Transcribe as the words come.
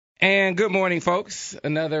And good morning, folks.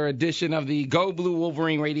 Another edition of the Go Blue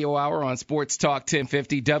Wolverine Radio Hour on Sports Talk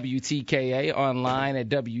 1050 WTKA, online at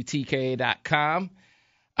WTKA.com.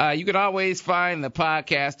 You can always find the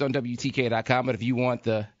podcast on WTKA.com, but if you want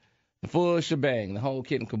the full shebang, the whole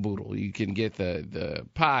kit and caboodle, you can get the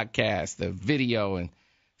podcast, the video, and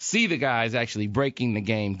see the guys actually breaking the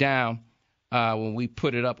game down when we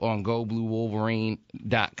put it up on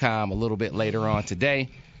GoBlueWolverine.com a little bit later on today.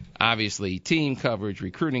 Obviously, team coverage,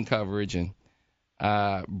 recruiting coverage, and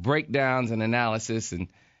breakdowns and analysis. And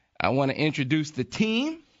I want to introduce the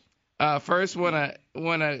team. First, want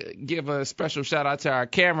to give a special shout out to our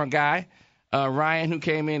camera guy, Ryan, who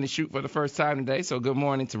came in to shoot for the first time today. So good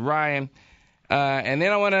morning to Ryan. And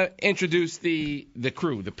then I want to introduce the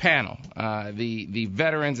crew, the panel, the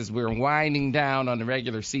veterans as we're winding down on the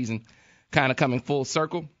regular season, kind of coming full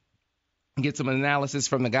circle. Get some analysis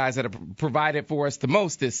from the guys that have provided for us the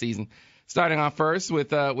most this season. Starting off first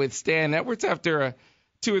with Stan Edwards after a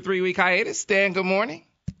 2 or 3 week hiatus. Stan, good morning.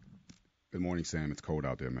 Good morning, Sam. It's cold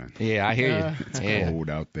out there, man. Yeah, I hear you. It's cold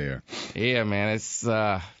out there. Yeah, man. It's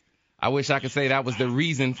I wish I could say that was the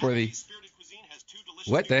reason for the.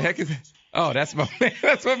 What the heck is that? Oh, that's my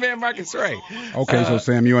man Marcus Ray. Okay, so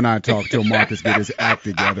Sam, you and I talk till Marcus get his act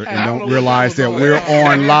together and don't realize that we're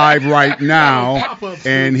on live right now,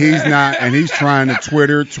 and he's not, and he's trying to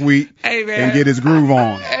Twitter, tweet, and get his groove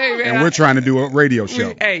on. Hey, man, and we're trying to do a radio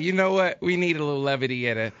show. Hey, you know what? We need a little levity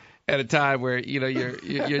at a time where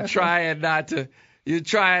you're trying not to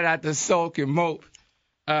sulk and mope.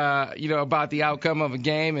 About the outcome of a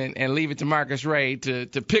game and leave it to Marcus Ray to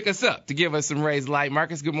pick us up, to give us some Ray's light.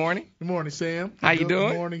 Marcus, good morning. Good morning, Sam. How you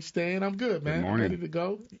doing? Good morning, Stan. I'm good, man. Good morning. Ready to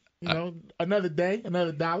go. Another day,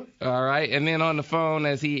 another dollar. All right. And then on the phone,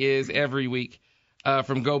 as he is every week,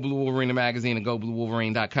 from Go Blue Wolverine, the magazine, and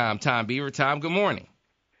GoBlueWolverine.com, Tom Beaver. Tom, good morning.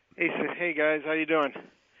 Hey guys, how you doing?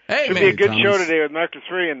 Hey, Should man. be a good Thomas. show today with Marcus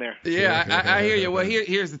Ray in there. Yeah, I hear you. Well,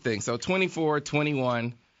 here's the thing. So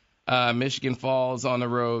 24-21. Michigan falls on the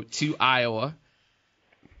road to Iowa.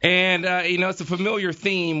 And, it's a familiar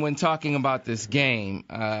theme when talking about this game.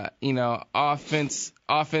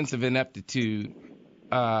 Offensive ineptitude,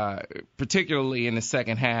 particularly in the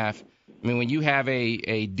second half. I mean, when you have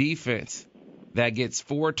a defense that gets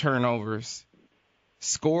 4 turnovers,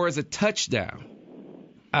 scores a touchdown,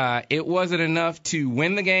 it wasn't enough to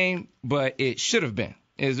win the game, but it should have been,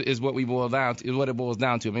 is what it boils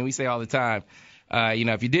down to. I mean, we say all the time,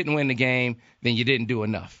 if you didn't win the game, then you didn't do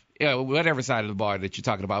enough. Whatever side of the ball that you're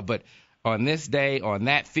talking about. But on this day, on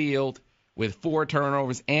that field, with 4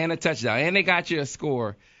 turnovers and a touchdown, and they got you a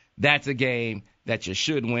score, that's a game that you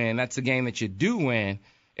should win. That's a game that you do win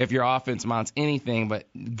if your offense mounts anything. But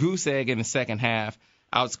goose egg in the second half,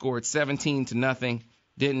 outscored 17-0.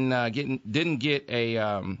 Didn't get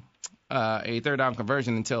a third down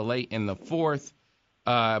conversion until late in the fourth.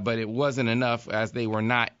 But it wasn't enough, as they were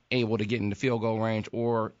not able to get into field goal range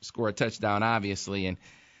or score a touchdown, obviously. And,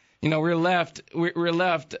 we're left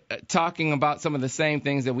talking about some of the same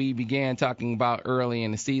things that we began talking about early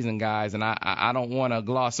in the season, guys. And I don't want to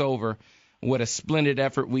gloss over what a splendid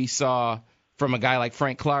effort we saw from a guy like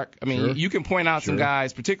Frank Clark. I mean, Sure. You can point out some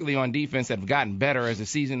guys, particularly on defense, that have gotten better as the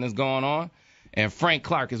season has gone on. And Frank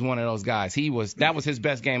Clark is one of those guys. That was his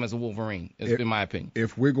best game as a Wolverine, in my opinion.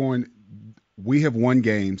 If we're going – we have won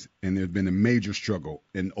games, and there's been a major struggle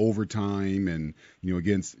in overtime and,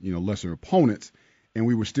 against, lesser opponents, and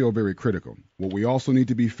we were still very critical. What we also need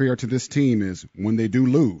to be fair to this team is when they do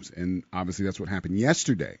lose, and obviously that's what happened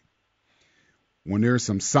yesterday, when there's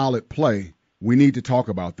some solid play, we need to talk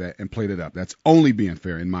about that and play that up. That's only being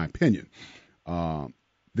fair, in my opinion.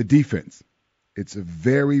 The defense, it's a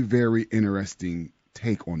very, very interesting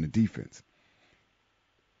take on the defense.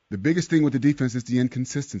 The biggest thing with the defense is the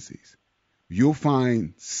inconsistencies. You'll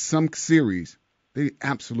find some series, they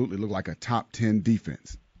absolutely look like a top 10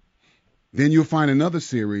 defense. Then you'll find another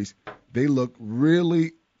series, they look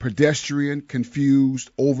really pedestrian, confused,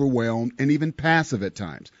 overwhelmed, and even passive at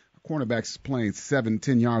times. A cornerback's playing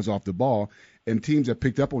 7-10 yards off the ball, and teams have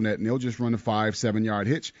picked up on that, and they'll just run a 5-7 yard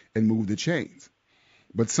hitch and move the chains.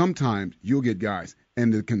 But sometimes you'll get guys,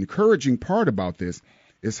 and the encouraging part about this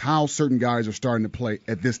is how certain guys are starting to play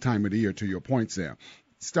at this time of the year, to your point, Sam.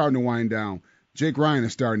 Starting to wind down. Jake Ryan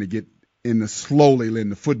is starting to get slowly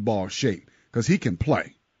in the football shape because he can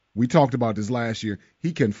play. We talked about this last year.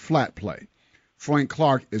 He can flat play. Frank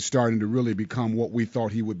Clark is starting to really become what we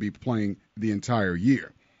thought he would be playing the entire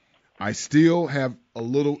year. I still have a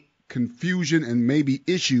little confusion and maybe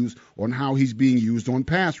issues on how he's being used on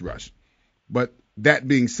pass rush. But that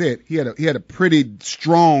being said, he had a pretty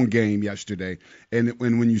strong game yesterday, and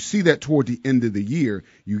when you see that toward the end of the year,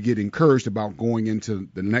 you get encouraged about going into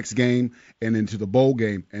the next game and into the bowl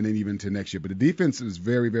game and then even to next year. But the defense was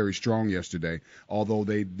very, very strong yesterday. Although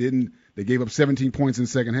they gave up 17 points in the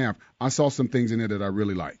second half. I saw some things in there that I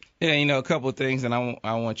really like. Yeah, a couple of things, and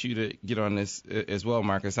I want you to get on this as well,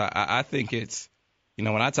 Marcus. I think it's,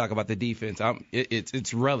 when I talk about the defense,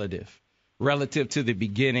 it's relative to the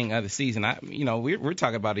beginning of the season. We're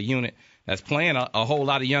talking about a unit that's playing a whole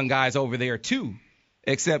lot of young guys over there too,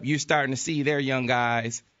 except you're starting to see their young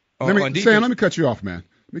guys on defense. Sam, let me cut you off, man.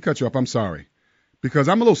 Let me cut you off. I'm sorry, because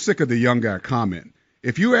I'm a little sick of the young guy comment.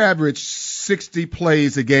 If you average 60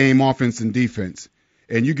 plays a game, offense and defense,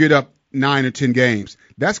 and you get up 9 or 10 games,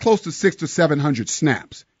 that's close to 600 to 700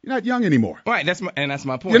 snaps. You're not young anymore. Right, that's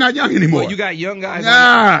my point. You're not young anymore. Well, you got young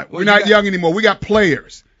guys. We're not young anymore. We got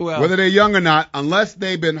players. Well, whether they're young or not, unless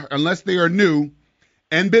they are new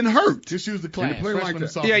and been hurt. Just use the class. Like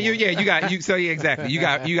sophomore. Exactly. You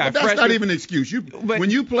got but that's not even an excuse. When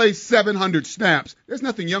you play 700 snaps, there's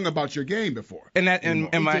nothing young about your game before. And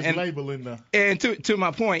to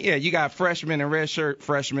my point, you got freshmen and redshirt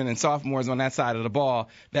freshmen and sophomores on that side of the ball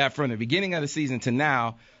that from the beginning of the season to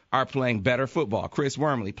now are playing better football. Chris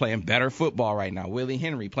Wormley playing better football right now. Willie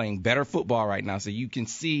Henry playing better football right now. So you can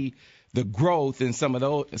see the growth in some of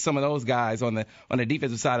those guys on the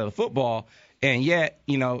defensive side of the football. And yet,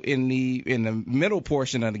 in the middle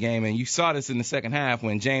portion of the game, and you saw this in the second half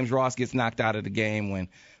when James Ross gets knocked out of the game,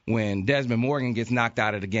 when Desmond Morgan gets knocked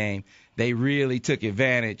out of the game, they really took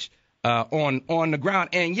advantage on the ground.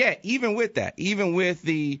 And yet, even with that, even with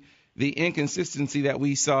the inconsistency that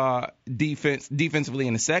we saw defensively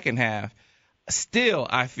in the second half, still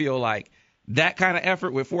I feel like that kind of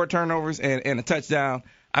effort with 4 turnovers and a touchdown,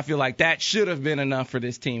 I feel like that should have been enough for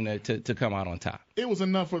this team to come out on top. It was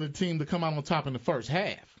enough for the team to come out on top in the first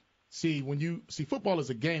half. See, football is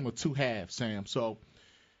a game of 2 halves, Sam. So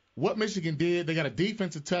what Michigan did, they got a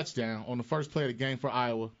defensive touchdown on the first play of the game for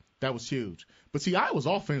Iowa. That was huge. But see, Iowa's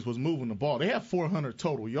offense was moving the ball. They have 400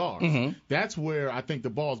 total yards. Mm-hmm. That's where I think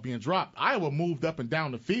the ball's being dropped. Iowa moved up and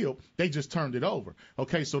down the field. They just turned it over.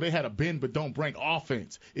 Okay, so they had a bend but don't break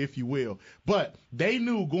offense, if you will. But they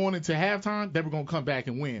knew going into halftime they were going to come back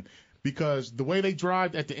and win because the way they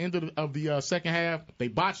drived at the end of the second half, they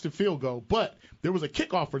botched the field goal. But there was a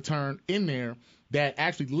kickoff return in there that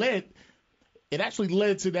actually led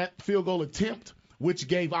to that field goal attempt, which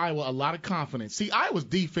gave Iowa a lot of confidence. See, Iowa's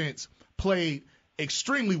defense played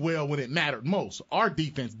extremely well when it mattered most. Our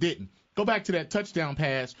defense didn't. Go back to that touchdown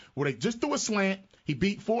pass where they just threw a slant, he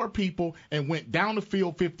beat 4 people, and went down the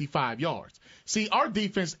field 55 yards. See, our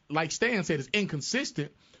defense, like Stan said, is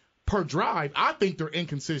inconsistent per drive. I think they're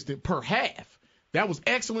inconsistent per half. That was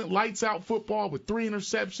excellent lights-out football with 3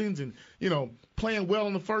 interceptions and, playing well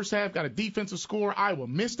in the first half, got a defensive score. Iowa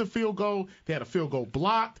missed a field goal. They had a field goal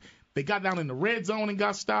blocked. They got down in the red zone and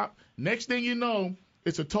got stopped. Next thing you know,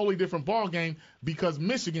 it's a totally different ball game because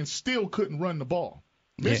Michigan still couldn't run the ball.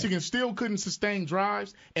 Michigan still couldn't sustain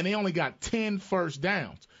drives, and they only got 10 first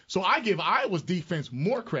downs. So I give Iowa's defense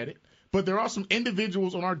more credit, but there are some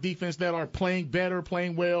individuals on our defense that are playing better,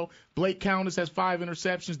 playing well. Blake Countess has 5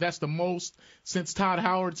 interceptions. That's the most since Todd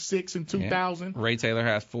Howard's 6 in 2000. Ray Taylor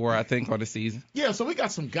has 4, I think, on the season. Yeah, so we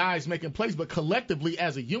got some guys making plays, but collectively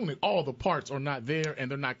as a unit, all the parts are not there, and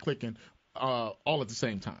they're not clicking all at the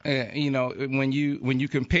same time. When you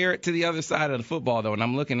compare it to the other side of the football, though, and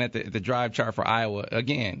I'm looking at the drive chart for Iowa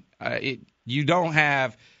again, you don't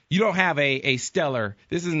have a stellar.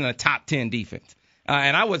 This isn't a top 10 defense,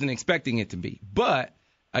 and I wasn't expecting it to be. But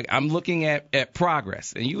I'm looking at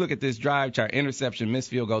progress, and you look at this drive chart: interception,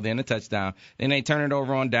 missed field goal, then a touchdown, then they turn it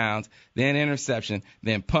over on downs, then interception,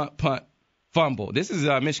 then punt, fumble. This is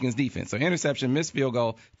Michigan's defense. So interception, missed field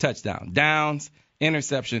goal, touchdown, downs,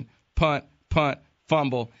 interception, punt,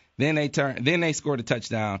 fumble. Then they scored a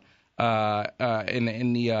touchdown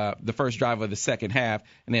in the first drive of the second half,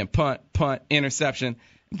 and then punt, interception,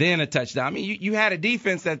 then a touchdown. I mean, you had a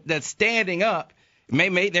defense that's standing up.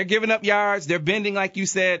 They're giving up yards, they're bending like you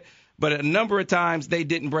said, but a number of times they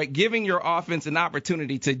didn't break, giving your offense an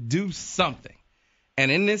opportunity to do something. And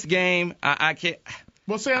in this game, I can't.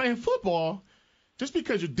 Well, say in football, just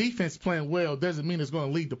because your defense playing well doesn't mean it's going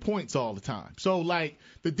to lead to points all the time. So,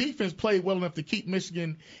 the defense played well enough to keep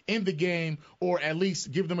Michigan in the game or at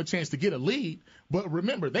least give them a chance to get a lead. But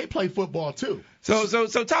remember, they play football too. So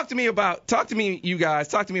talk to me about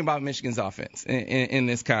Michigan's offense in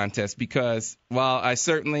this contest, because while I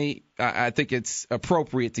think it's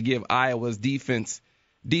appropriate to give Iowa's defense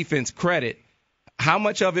credit, how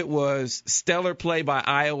much of it was stellar play by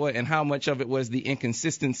Iowa and how much of it was the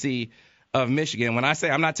inconsistency of Michigan. When I say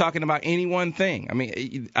I'm not talking about any one thing, I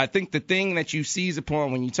mean, I think the thing that you seize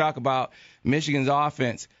upon when you talk about Michigan's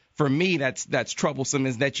offense, for me, that's troublesome,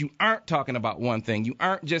 is that you aren't talking about one thing. You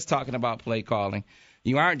aren't just talking about play calling.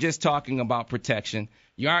 You aren't just talking about protection.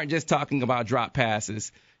 You aren't just talking about drop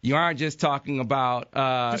passes. You aren't just talking about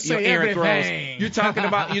errant throws. You're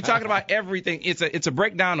talking about everything. It's a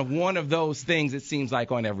breakdown of one of those things, it seems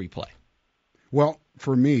like, on every play. Well,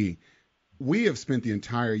 for me, we have spent the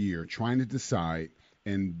entire year trying to decide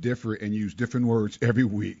and differ and use different words every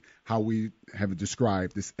week how we have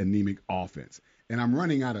described this anemic offense. And I'm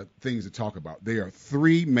running out of things to talk about. There are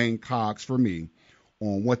three main cogs for me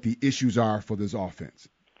on what the issues are for this offense.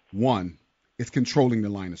 One, it's controlling the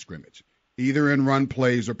line of scrimmage, either in run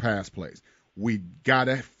plays or pass plays. We got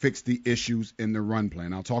to fix the issues in the run play.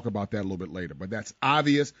 And I'll talk about that a little bit later. But that's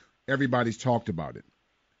obvious. Everybody's talked about it.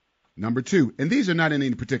 Number two, and these are not in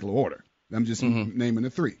any particular order. I'm just naming the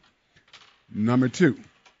three. Number two,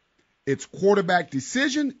 it's quarterback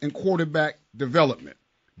decision and quarterback development.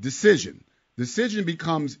 Decision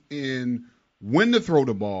becomes in when to throw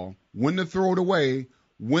the ball, when to throw it away,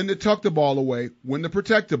 when to tuck the ball away, when to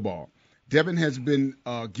protect the ball. Devin has been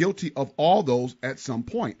guilty of all those at some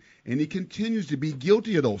point, and he continues to be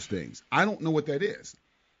guilty of those things. I don't know what that is.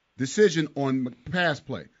 Decision on pass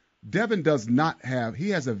play. Devin does not have –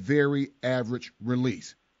 he has a very average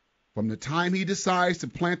release. From the time he decides to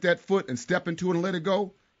plant that foot and step into it and let it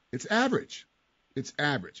go, it's average. It's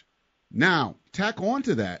average. Now, tack on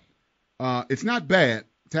to that. It's not bad.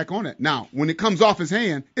 Tack on it. Now, when it comes off his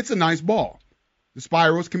hand, it's a nice ball. The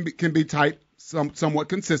spirals can be tight somewhat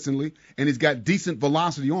consistently, and he's got decent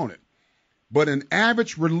velocity on it. But an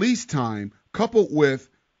average release time coupled with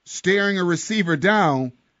staring a receiver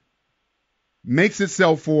down makes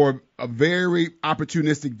itself for a very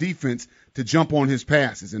opportunistic defense to jump on his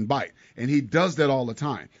passes and bite. And he does that all the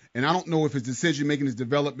time. And I don't know if his decision-making is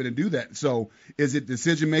development to do that. So is it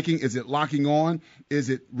decision-making? Is it locking on?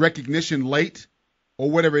 Is it recognition late?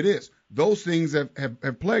 Or whatever it is. Those things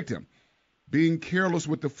have plagued him. Being careless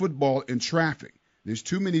with the football in traffic. There's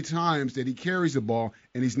too many times that he carries the ball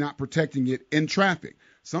and he's not protecting it in traffic.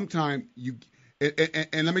 Sometimes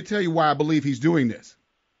and let me tell you why I believe he's doing this.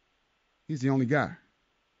 He's the only guy.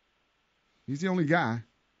 He's the only guy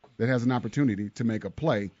that has an opportunity to make a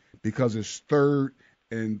play because it's third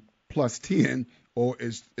and plus 10 or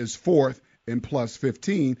is fourth and plus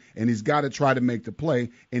 15, and he's got to try to make the play,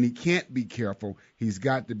 and he can't be careful. He's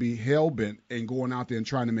got to be hell-bent and going out there and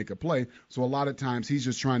trying to make a play. So a lot of times he's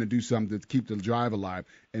just trying to do something to keep the drive alive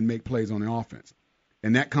and make plays on the offense.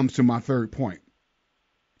 And that comes to my third point.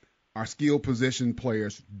 Our skilled position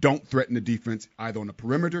players don't threaten the defense either on the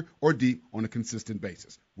perimeter or deep on a consistent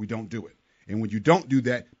basis. We don't do it. And when you don't do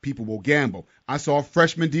that, people will gamble. I saw a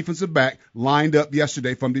freshman defensive back lined up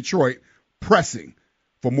yesterday from Detroit pressing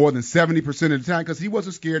for more than 70% of the time because he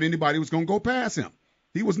wasn't scared anybody was going to go past him.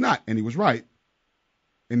 He was not, and he was right.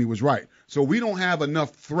 So we don't have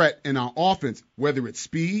enough threat in our offense, whether it's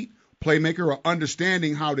speed, playmaker, or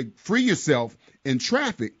understanding how to free yourself in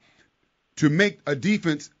traffic to make a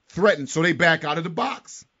defense threaten so they back out of the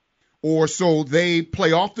box or so they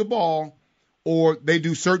play off the ball or they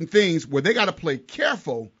do certain things where they got to play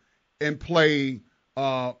careful and play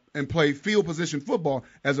field position football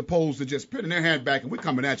as opposed to just putting their hand back and we're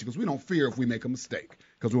coming at you because we don't fear if we make a mistake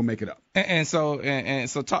because we'll make it up. And so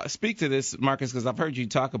speak to this, Marcus, because I've heard you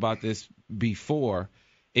talk about this before.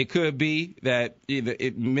 It could be that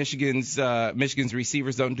Michigan's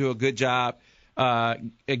receivers don't do a good job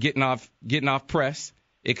getting off press.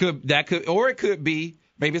 It could be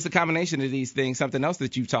maybe it's a combination of these things. Something else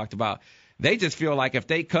that you've talked about. They just feel like if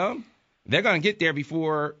they come, they're going to get there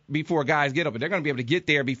before guys get open. They're going to be able to get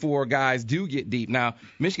there before guys do get deep. Now,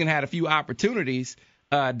 Michigan had a few opportunities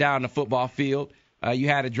down the football field. You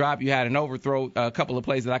had a drop, you had an overthrow, a couple of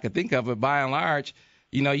plays that I could think of, but by and large,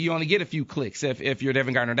 you only get a few clicks if you're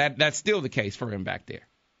Devin Gardner. That's still the case for him back there.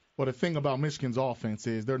 Well, the thing about Michigan's offense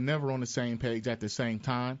is they're never on the same page at the same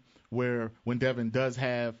time, where when Devin does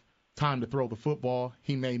have time to throw the football,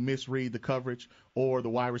 he may misread the coverage or the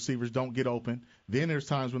wide receivers don't get open. Then there's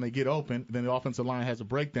times when they get open, then the offensive line has a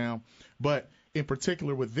breakdown. But in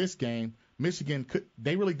particular with this game, Michigan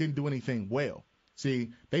they really didn't do anything well.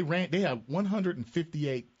 See, they had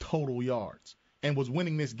 158 total yards and was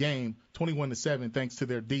winning this game 21-7 thanks to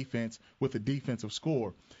their defense with a defensive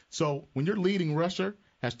score. So when your leading rusher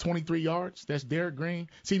has 23 yards, that's Derek Green.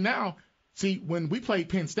 See, when we played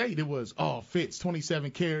Penn State, it was, Fitz,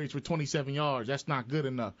 27 carries for 27 yards. That's not good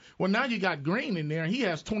enough. Well, now you got Green in there, and he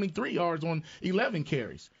has 23 yards on 11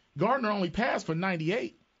 carries. Gardner only passed for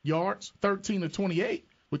 98 yards, 13 to 28.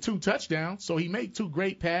 with 2 touchdowns. So he made 2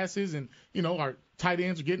 great passes, and, our tight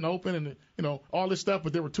ends are getting open and, all this stuff.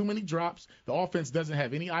 But there were too many drops. The offense doesn't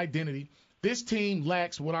have any identity. This team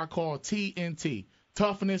lacks what I call TNT,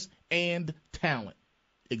 toughness and talent.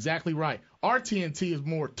 Exactly right. Our TNT is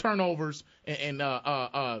more turnovers and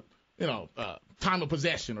time of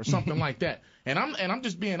possession or something like that. And I'm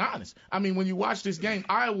just being honest. I mean, when you watch this game,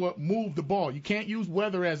 Iowa moved the ball. You can't use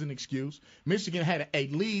weather as an excuse. Michigan had a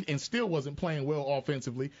lead and still wasn't playing well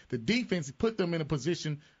offensively. The defense put them in a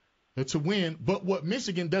position to win. But what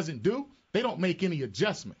Michigan doesn't do, they don't make any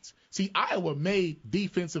adjustments. See, Iowa made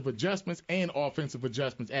defensive adjustments and offensive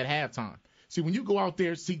adjustments at halftime. See, when you go out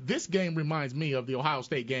there, this game reminds me of the Ohio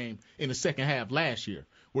State game in the second half last year,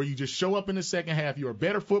 where you just show up in the second half. You're a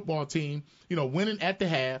better football team, winning at the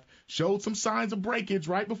half, showed some signs of breakage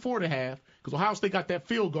right before the half, because Ohio State got that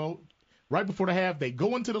field goal right before the half. They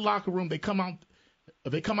go into the locker room. They come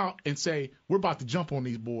out and say, we're about to jump on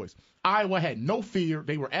these boys. Iowa had no fear.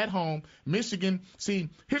 They were at home. Michigan, see,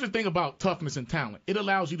 here's the thing about toughness and talent. It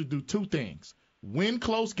allows you to do 2 things: win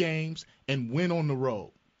close games and win on the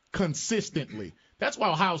road consistently. That's why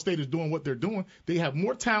Ohio State is doing what they're doing. They have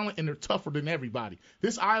more talent and they're tougher than everybody.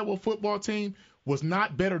 This Iowa football team was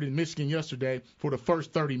not better than Michigan yesterday for the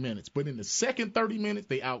first 30 minutes. But in the second 30 minutes,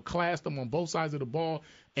 they outclassed them on both sides of the ball.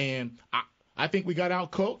 And I think we got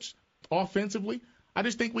outcoached offensively. I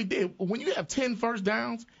just think we did. When you have 10 first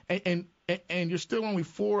downs and you're still only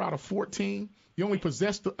 4 out of 14, you only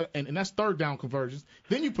possess and that's third down conversions.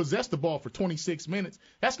 Then you possess the ball for 26 minutes.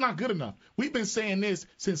 That's not good enough. We've been saying this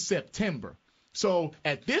since September. So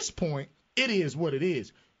at this point, it is what it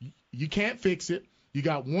is. You can't fix it. You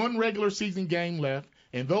got 1 regular season game left,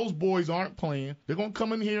 and those boys aren't playing. They're going to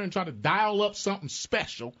come in here and try to dial up something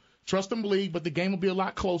special. Trust and believe, but the game will be a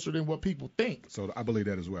lot closer than what people think. So I believe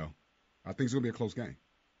that as well. I think it's going to be a close game.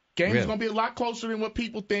 Game is going to be a lot closer than what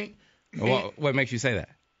people think. What makes you say that?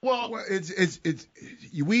 Well, it's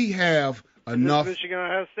we have enough. Michigan,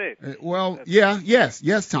 Ohio State.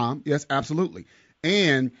 Yes, Tom, yes, absolutely.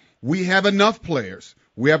 And we have enough players.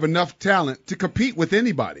 We have enough talent to compete with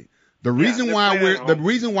anybody. The reason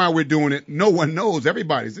why we're doing it, no one knows.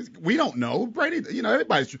 We don't know. Brady,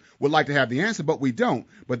 everybody would like to have the answer, but we don't.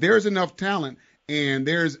 But there's enough talent and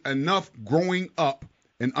there's enough growing up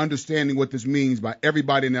and understanding what this means by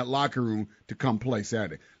everybody in that locker room to come play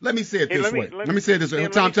Saturday. Let me say it this way. Let me say it this way.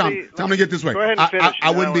 Tom, let me get this way. Go ahead and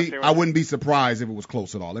finish. I wouldn't be surprised if it was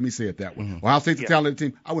close at all. Let me say it that way. Ohio State's a talented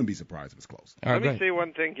team. I wouldn't be surprised if it's close. Let me say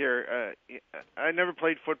one thing here. I never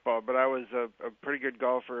played football, but I was a pretty good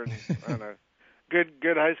golfer on a good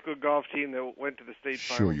high school golf team that went to the state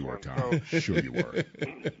finals. Sure you were, Tom. Sure you were.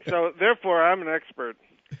 So therefore, I'm an expert.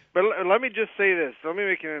 But let me just say this. Let me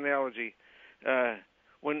make an analogy.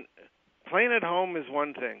 When playing at home is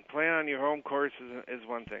one thing, playing on your home course is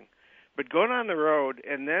one thing, but going on the road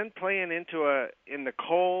and then playing in the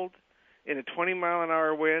cold, in a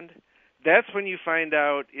 20-mile-an-hour wind, that's when you find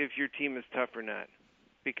out if your team is tough or not.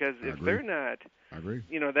 Because if they're not, I agree.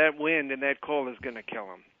 That wind and that cold is going to kill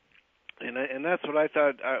them. And that's what I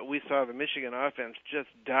thought. We saw the Michigan offense just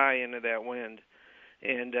die into that wind,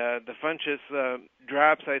 and the Funchess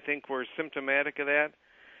drops, I think, were symptomatic of that.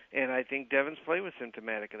 And I think Devin's play was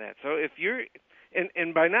symptomatic of that. So if you're,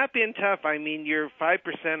 and by not being tough, I mean you're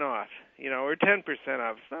 5% off, or 10%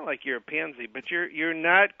 off. It's not like you're a pansy, but you're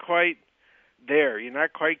not quite there. You're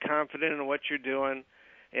not quite confident in what you're doing,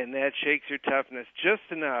 and that shakes your toughness just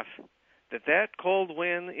enough that cold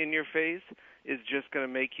wind in your face is just going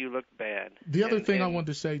to make you look bad. The other thing I wanted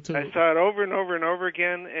to say too. I saw it over and over and over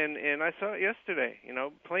again, and I saw it yesterday.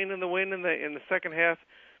 Playing in the wind in the second half.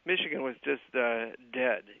 Michigan was just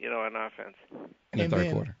dead, on offense. In the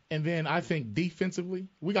third quarter. And then I think defensively,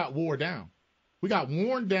 we got wore down. We got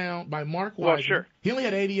worn down by Mark Wiseman. Well, sure. He only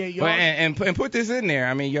had 88 yards. Well, and put this in there.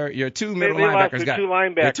 I mean, your two middle linebackers got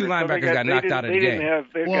knocked out of the game.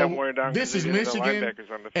 They got worn down. This is Michigan,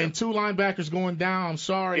 and 2 linebackers going down. I'm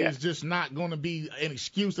sorry, it's just not going to be an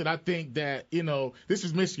excuse that I think that this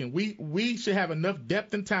is Michigan. We should have enough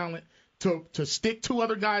depth and talent to stick 2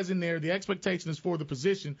 other guys in there. The expectation is for the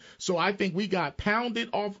position. So I think we got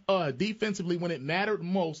pounded off defensively when it mattered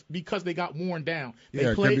most because they got worn down.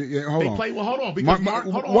 Hold on. Because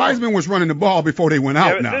Wiseman was running the ball before they went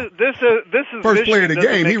out now. This is first play of the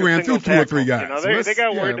game. He ran through 2 or 3 guys. They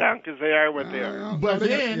got worn down because they are what they are. But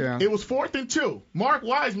then it was 4th and 2. Mark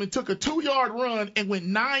Wiseman took a 2-yard run and went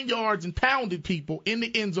 9 yards and pounded people in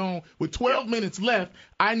the end zone with 12 minutes left.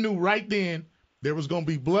 I knew right then there was going to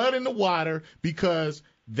be blood in the water because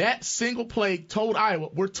that single play told Iowa,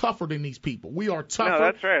 we're tougher than these people. We are tougher. No,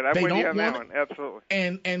 that's right. I'm with you on that one. Absolutely.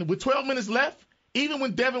 And with 12 minutes left, even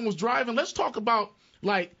when Devin was driving, let's talk about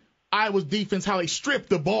like Iowa's defense, how they stripped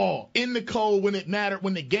the ball in the cold when it mattered,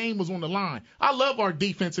 when the game was on the line. I love our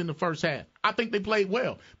defense in the first half. I think they played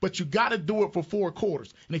well, but you got to do it for 4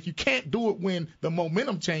 quarters. And if you can't do it when the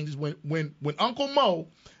momentum changes, when Uncle Mo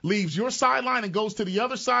leaves your sideline and goes to the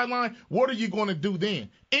other sideline, what are you going to do then?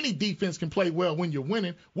 Any defense can play well when you're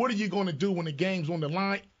winning. What are you going to do when the game's on the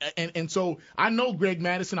line? And so I know Greg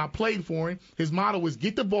Madison. I played for him. His motto is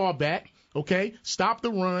get the ball back. Okay, stop the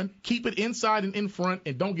run, keep it inside and in front,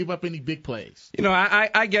 and don't give up any big plays. You know,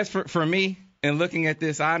 I guess for me, and looking at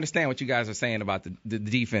this, I understand what you guys are saying about the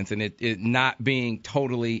defense and it not being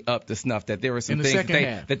totally up to snuff, that there were some things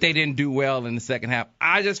that they didn't do well in the second half.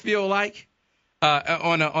 I just feel like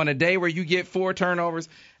on a day where you get 4 turnovers,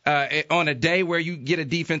 on a day where you get a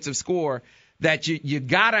defensive score, that you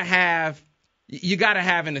gotta have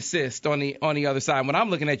an assist on the other side. When I'm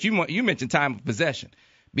looking at you mentioned time of possession.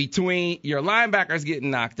 Between your linebackers getting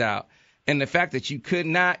knocked out and the fact that you could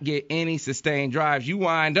not get any sustained drives, you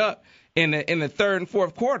wind up in the third and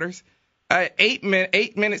fourth quarters, 8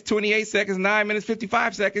 minutes 28 seconds, 9 minutes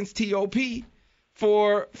 55 seconds TOP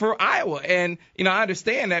for Iowa. And you know, I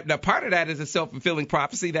understand that part of that is a self-fulfilling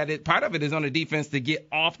prophecy, that part of it is on the defense to get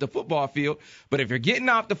off the football field. But if you're getting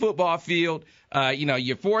off the football field, you know,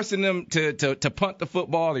 you're forcing them to punt the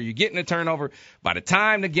football, or you're getting a turnover. By the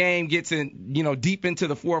time the game gets in, you know, deep into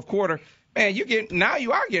the fourth quarter, man, you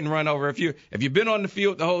are getting run over if you've been on the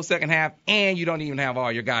field the whole second half and you don't even have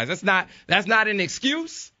all your guys. That's not an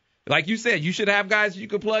excuse. Like you said, you should have guys you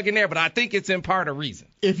could plug in there, but I think it's in part a reason.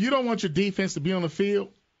 If you don't want your defense to be on the field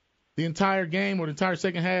the entire game or the entire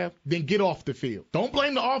second half, then get off the field. Don't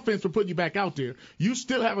blame the offense for putting you back out there. You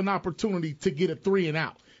still have an opportunity to get a 3 and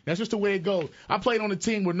out. That's just the way it goes. I played on a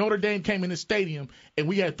team where Notre Dame came in the stadium and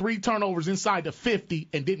we had 3 turnovers inside the 50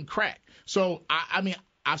 and didn't crack. So, I mean,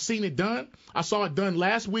 I've seen it done. I saw it done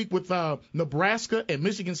last week with Nebraska and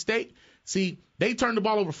Michigan State. See, they turned the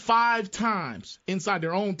ball over 5 times inside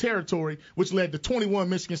their own territory, which led to 21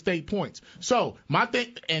 Michigan State points. So my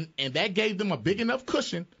thing, and that gave them a big enough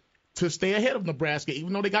cushion to stay ahead of Nebraska,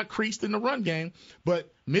 even though they got creased in the run game.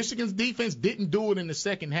 But Michigan's defense didn't do it in the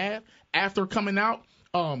second half after coming out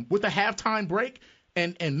with a halftime break.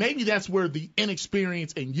 And maybe that's where the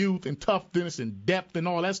inexperience and youth and toughness and depth and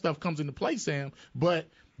all that stuff comes into play, Sam. But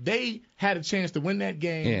they had a chance to win that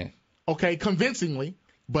game, okay, convincingly.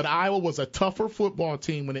 But Iowa was a tougher football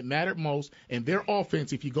team when it mattered most. And their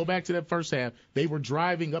offense, if you go back to that first half, they were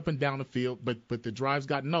driving up and down the field, but the drives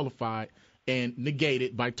got nullified and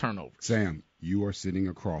negated by turnovers. Sam, you are sitting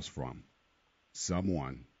across from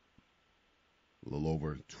someone a little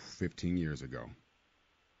over 15 years ago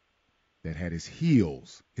that had his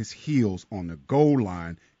heels on the goal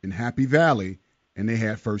line in Happy Valley, and they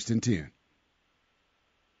had 1st and 10.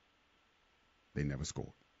 They never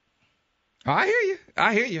scored. I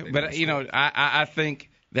hear you. But, you know, I think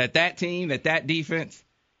that team, that defense,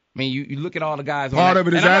 I mean, you look at all the guys. Part of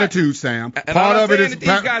it is attitude, Sam. Part of it is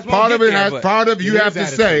part of it has part of you have to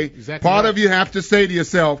say. Part of you have to say to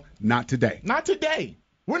yourself, not today. Not today.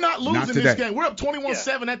 We're not losing this game. We're up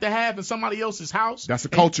 21-7 at the half in somebody else's house. That's a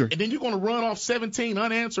culture. And then you're going to run off 17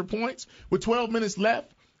 unanswered points with 12 minutes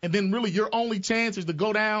left, and then really your only chance is to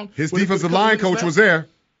go down. His defensive line coach was there.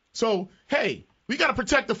 So, hey, we got to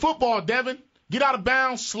protect the football, Devin. Get out of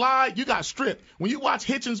bounds, slide. You got stripped. When you watch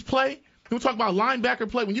Hitchens play, we talk about linebacker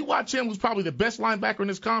play. When you watch him, who's probably the best linebacker in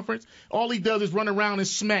this conference, all he does is run around and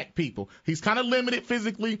smack people. He's kind of limited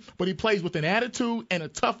physically, but he plays with an attitude and a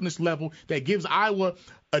toughness level that gives Iowa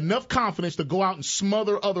enough confidence to go out and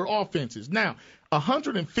smother other offenses. Now,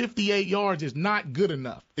 158 yards is not good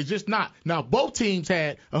enough. It's just not. Now, both teams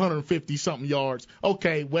had 150-something yards.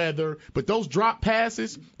 Okay, but those drop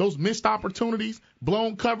passes, those missed opportunities,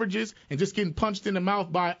 blown coverages, and just getting punched in the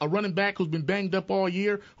mouth by a running back who's been banged up all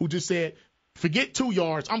year, who just said, forget 2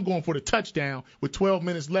 yards, I'm going for the touchdown with 12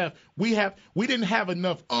 minutes left. We didn't have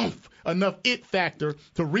enough oomph, enough it factor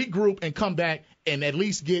to regroup and come back and at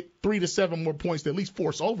least get 3 to 7 more points to at least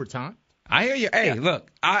force overtime. I hear you. Hey, look,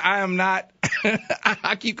 I am not –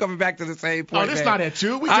 I keep coming back to the same point. Oh, it's not at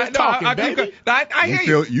you. We just talking, baby. I hear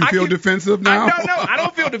you. You feel defensive now? No, I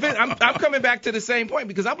don't feel defensive. I'm coming back to the same point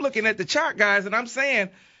because I'm looking at the chart, guys, and I'm saying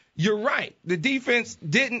you're right. The defense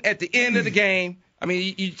didn't at the end of the game. I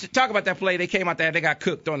mean, you talk about that play. They came out there. They got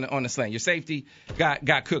cooked on the slant. Your safety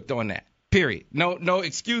got cooked on that. Period. No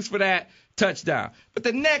excuse for that. Touchdown. But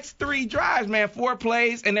the next 3 drives, man, 4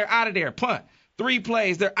 plays, and they're out of there. Punt. 3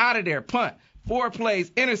 plays, they're out of there. Punt. 4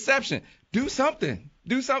 plays, interception. Do something.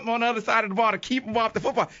 Do something on the other side of the ball to keep them off the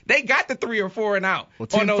football. They got the 3 or 4 and out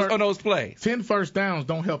on those plays. 10 first downs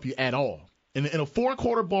don't help you at all. In a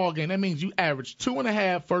 4-quarter ball game, that means you average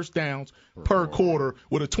 2.5 first downs per quarter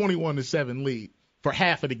with a 21-7 lead for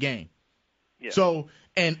half of the game. Yeah. So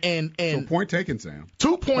so point taken, Sam.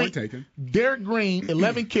 2 Point taken. Derek Green,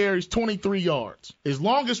 11 carries, 23 yards. His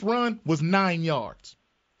longest run was 9 yards.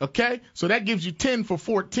 Okay? So that gives you 10 for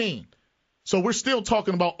 14. So we're still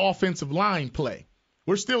talking about offensive line play.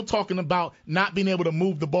 We're still talking about not being able to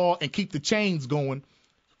move the ball and keep the chains going.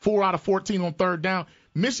 4 out of 14 on third down.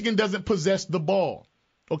 Michigan doesn't possess the ball.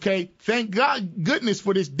 Okay? Thank goodness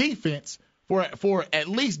for this defense for at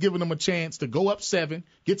least giving them a chance to go up 7,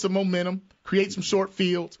 get some momentum, create some short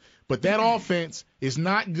fields. But that offense is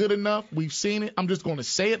not good enough. We've seen it. I'm just going to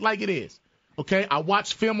say it like it is. Okay, I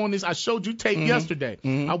watched film on this. I showed you tape yesterday.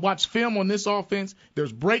 I watched film on this offense.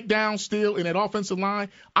 There's breakdowns still in that offensive line.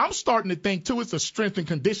 I'm starting to think, too, it's a strength and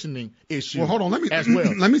conditioning issue. Well, hold on. Let me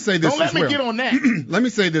say this. Don't let me get on that. Let me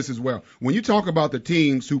say this as well. When you talk about the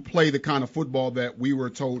teams who play the kind of football that we were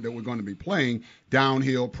told that we're going to be playing,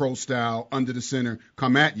 downhill, pro style, under the center,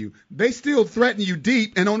 come at you, they still threaten you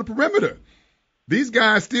deep and on the perimeter. These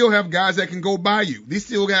guys still have guys that can go by you. These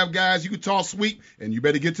still have guys you can toss sweep, and you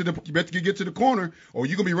better get to the corner, or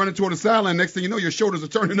you're gonna be running toward the sideline. Next thing you know, your shoulders are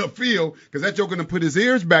turning upfield because that joker gonna put his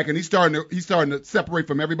ears back, and he's starting to separate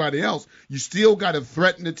from everybody else. You still got to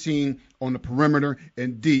threaten the team on the perimeter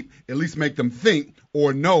and deep, at least make them think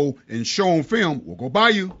or know and show on film. We'll go by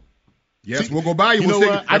you. Yes, we'll go by you.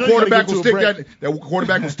 That quarterback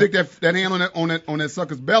will stick that hand on that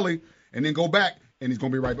sucker's belly, and then go back. And he's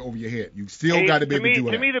going to be right over your head. You still got to be able to do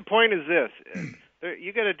it. To me, the point is this.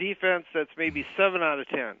 You got a defense that's maybe 7 out of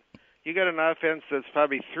 10. You got an offense that's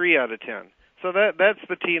probably 3 out of 10. So that's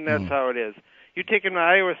the team. That's how it is. You take them to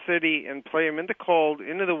Iowa City and play them in the cold,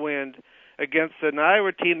 into the wind, against an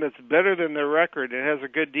Iowa team that's better than their record and has a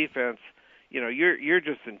good defense. You're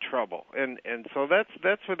just in trouble. And so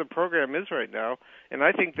that's where the program is right now. And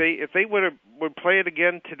I think if they would play it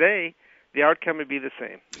again today, the outcome would be the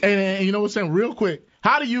same. And you know what, Sam, real quick,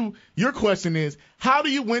 your question is, how do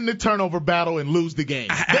you win the turnover battle and lose the game?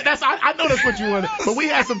 I know that's what you want, but we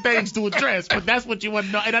have some things to address, but that's what you want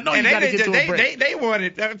to know. And I know you got to get to a break. They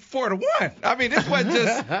wanted 4-1. I mean, this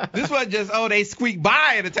wasn't just, they squeaked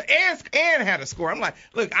by it and had a score. I'm like,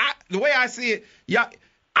 look, the way I see it,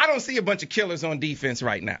 I don't see a bunch of killers on defense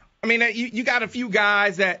right now. I mean, you got a few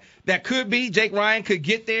guys that could be. Jake Ryan could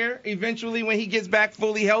get there eventually when he gets back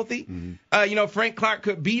fully healthy. Frank Clark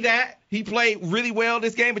could be that. He played really well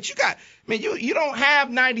this game. But you don't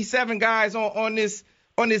have 97 guys on this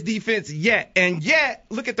defense yet. And yet,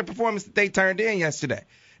 look at the performance that they turned in yesterday.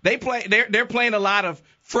 They're playing a lot of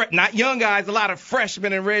not young guys, a lot of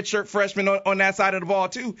freshmen and redshirt freshmen on that side of the ball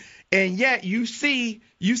too. And yet you see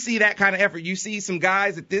that kind of effort. You see some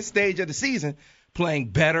guys at this stage of the season playing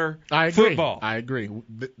better football. I agree.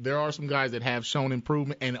 There are some guys that have shown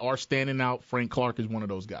improvement and are standing out. Frank Clark is one of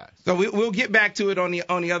those guys. So we'll get back to it on the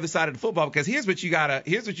other side of the football, because here's what you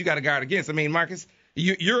gotta guard against. I mean, Marcus,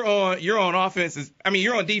 you're on offense.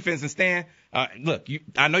 You're on defense, and Stan. Look,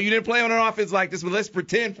 I know you didn't play on an offense like this, but let's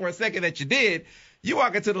pretend for a second that you did. You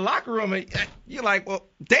walk into the locker room and you're like, well,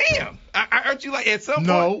 damn. Aren't you like at some point?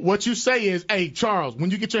 No, what you say is, hey, Charles,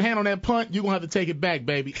 when you get your hand on that punt, you're going to have to take it back,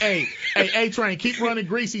 baby. Hey, A-Train, keep running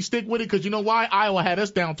greasy, stick with it, because you know why? Iowa had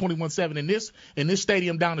us down 21-7 in this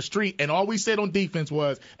stadium down the street, and all we said on defense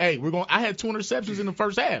was, hey, I had 2 interceptions in the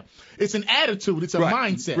first half. It's an attitude. It's a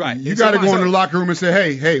mindset. Right. You got to go in the locker room and say,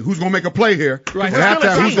 hey, who's going to make a play here? Right. At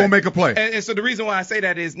halftime, who's going to make a play? And so the reason why I say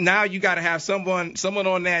that is now you got to have someone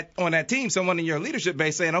on that team, someone in your leadership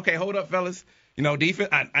base saying, okay, hold up, fellas. Defense.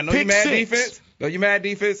 I know you're mad defense. No, you're mad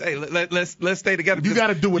defense. Hey, let's stay together. You got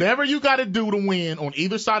to do whatever you got to do to win on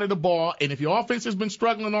either side of the ball. And if your offense has been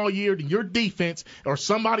struggling all year, then your defense or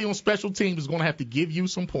somebody on special teams is going to have to give you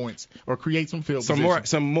some points or create some field position. Some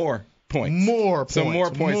more points. Some more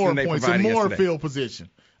points than they provided some more yesterday. Field position.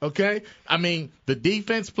 Okay? I mean, the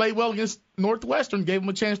defense played well against Northwestern, gave them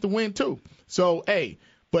a chance to win too. So,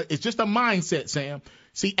 but it's just a mindset, Sam.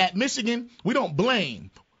 See, at Michigan, we don't blame.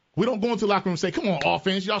 We don't go into the locker room and say, come on,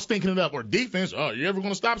 offense, y'all stinking it up. Or defense, you ever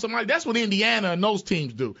going to stop somebody? That's what Indiana and those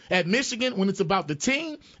teams do. At Michigan, when it's about the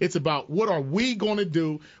team, it's about what are we going to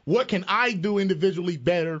do? What can I do individually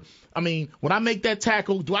better? I mean, when I make that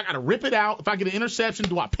tackle, do I got to rip it out? If I get an interception,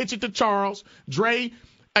 do I pitch it to Charles? Dre,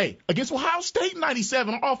 against Ohio State in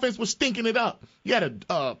 97, our offense was stinking it up. You had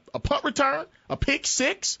a punt return, a pick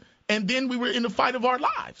six, and then we were in the fight of our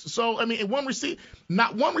lives. So,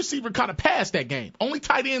 not one receiver kind of passed that game. Only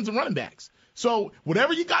tight ends and running backs. So,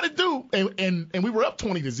 whatever you got to do, and we were up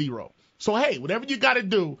 20-0. So, whatever you got to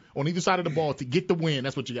do on either side of the ball to get the win,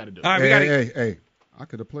 that's what you got to do. All right, hey, I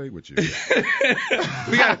could have played with you. But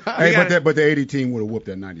the 80 team would have whooped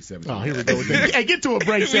that 97. Oh, here we go. Hey, get to a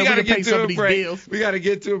break, Sam. We got to pay some of these bills. We got to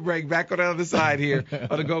get to a break. Back on the other side here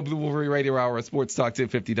on the Go Blue Wolverine Radio Hour on Sports Talk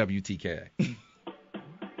 1050 WTKA.